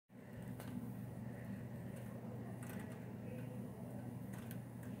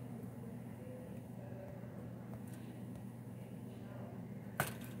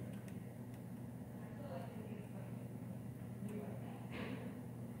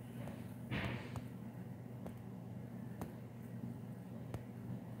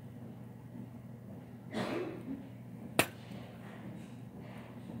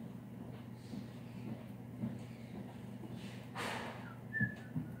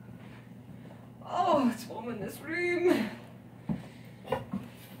it's warm in this room.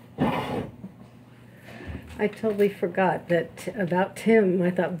 I totally forgot that about Tim.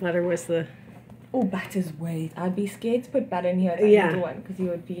 I thought butter was the... Oh, butter's way. I'd be scared to put butter in here as a Yeah. little one because he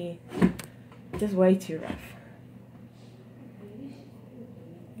would be just way too rough.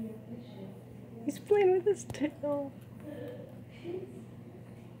 He's playing with his tail.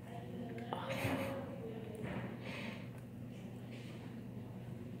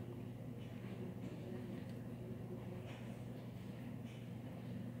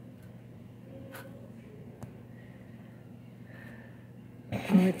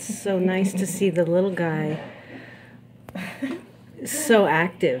 Oh, it's so nice to see the little guy so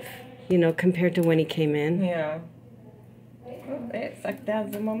active, you know, compared to when he came in. Yeah. Oh, there, sucked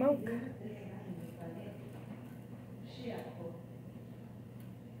down some more milk.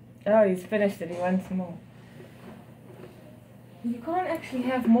 Oh, he's finished it. He wants more. You can't actually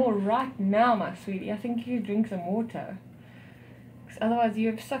have more right now, my sweetie. I think you drink some water. Because otherwise you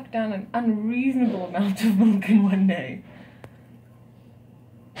have sucked down an unreasonable amount of milk in one day.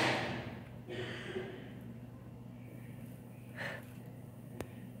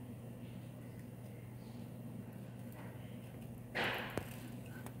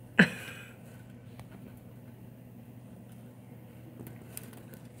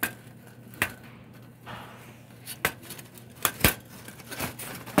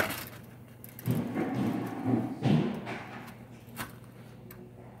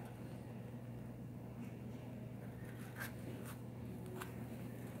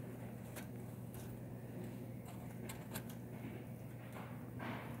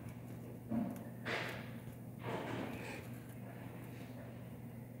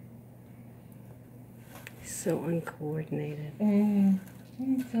 So uncoordinated.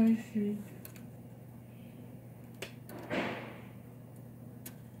 So sweet.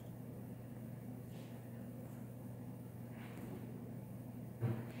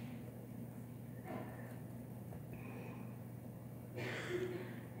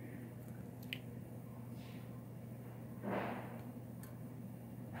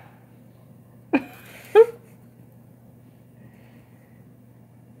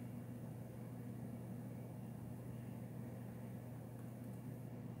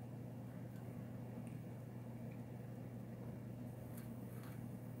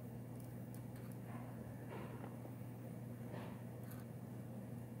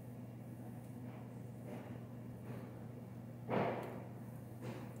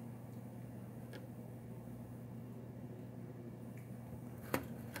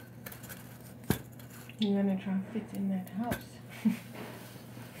 You're gonna try and fit in that house.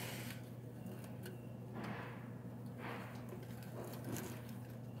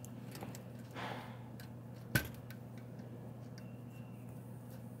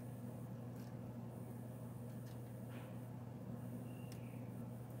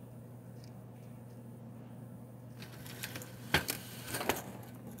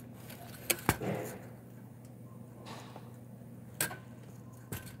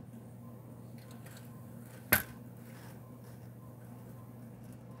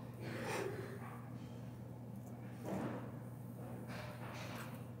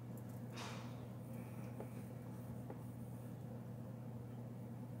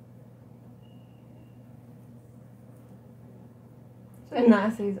 So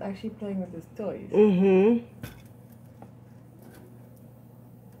nice he's actually playing with his toys. Mm-hmm.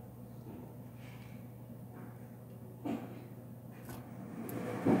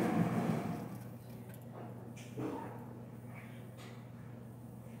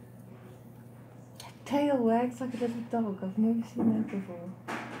 Tail wags like a little dog. I've never seen that before.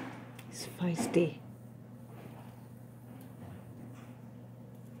 He's feisty.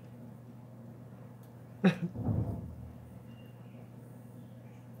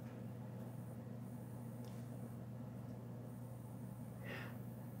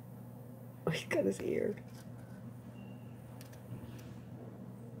 Oh, he got his ear.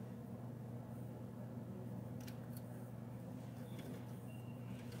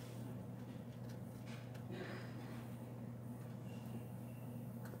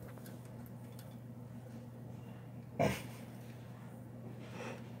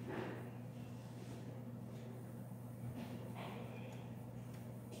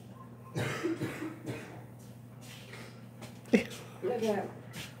 Look at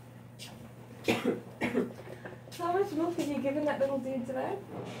How much milk have you given that little dude today?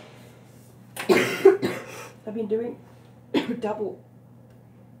 I've been doing double.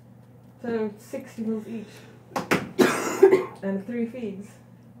 So 60 mils each. And 3 feeds.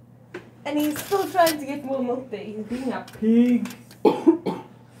 And he's still trying to get more milk there. He's being a pig.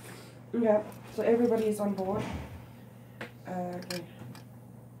 Yeah. So everybody is on board. Okay.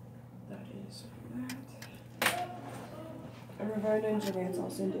 That is that. Ravona and Joanne's, I'll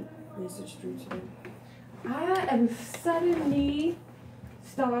send a message through to them. I am suddenly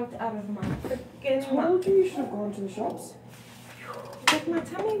starved out of my freaking Told you should have gone to the shops. But my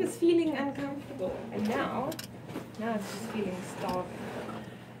tummy was feeling uncomfortable, and now it's just feeling starving.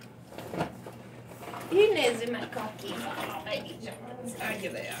 Inez in my cocky. Baby chocolates. Oh,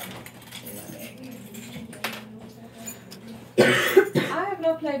 here they are. I have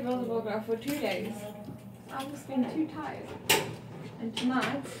not played volleyball for 2 days. I've just been too tired. And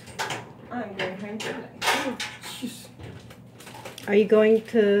tonight, I'm going home to play. Oh, jeez. Are you going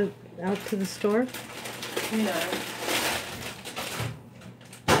out to the store? No.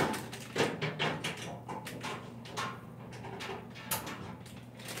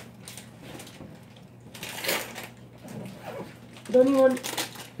 The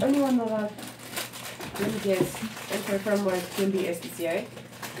only one that I've really guessed info from was Kimby SPCA.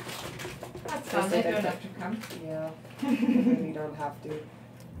 That's fine, they don't have to come. Yeah, they really don't have to.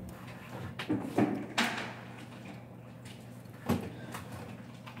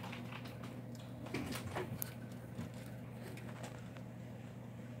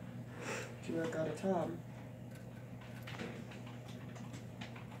 She work out of time.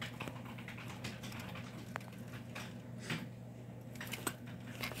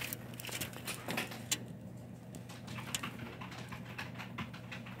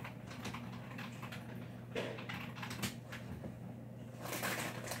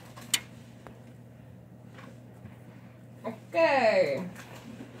 Okay.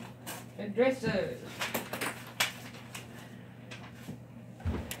 Addresses.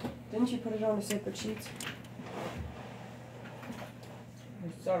 Didn't you put it on a separate sheet?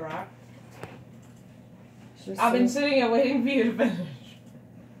 It's alright. It's just I've been so- sitting here waiting for you to finish.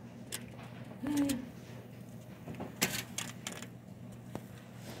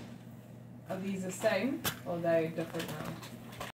 Are these the same or are they different now?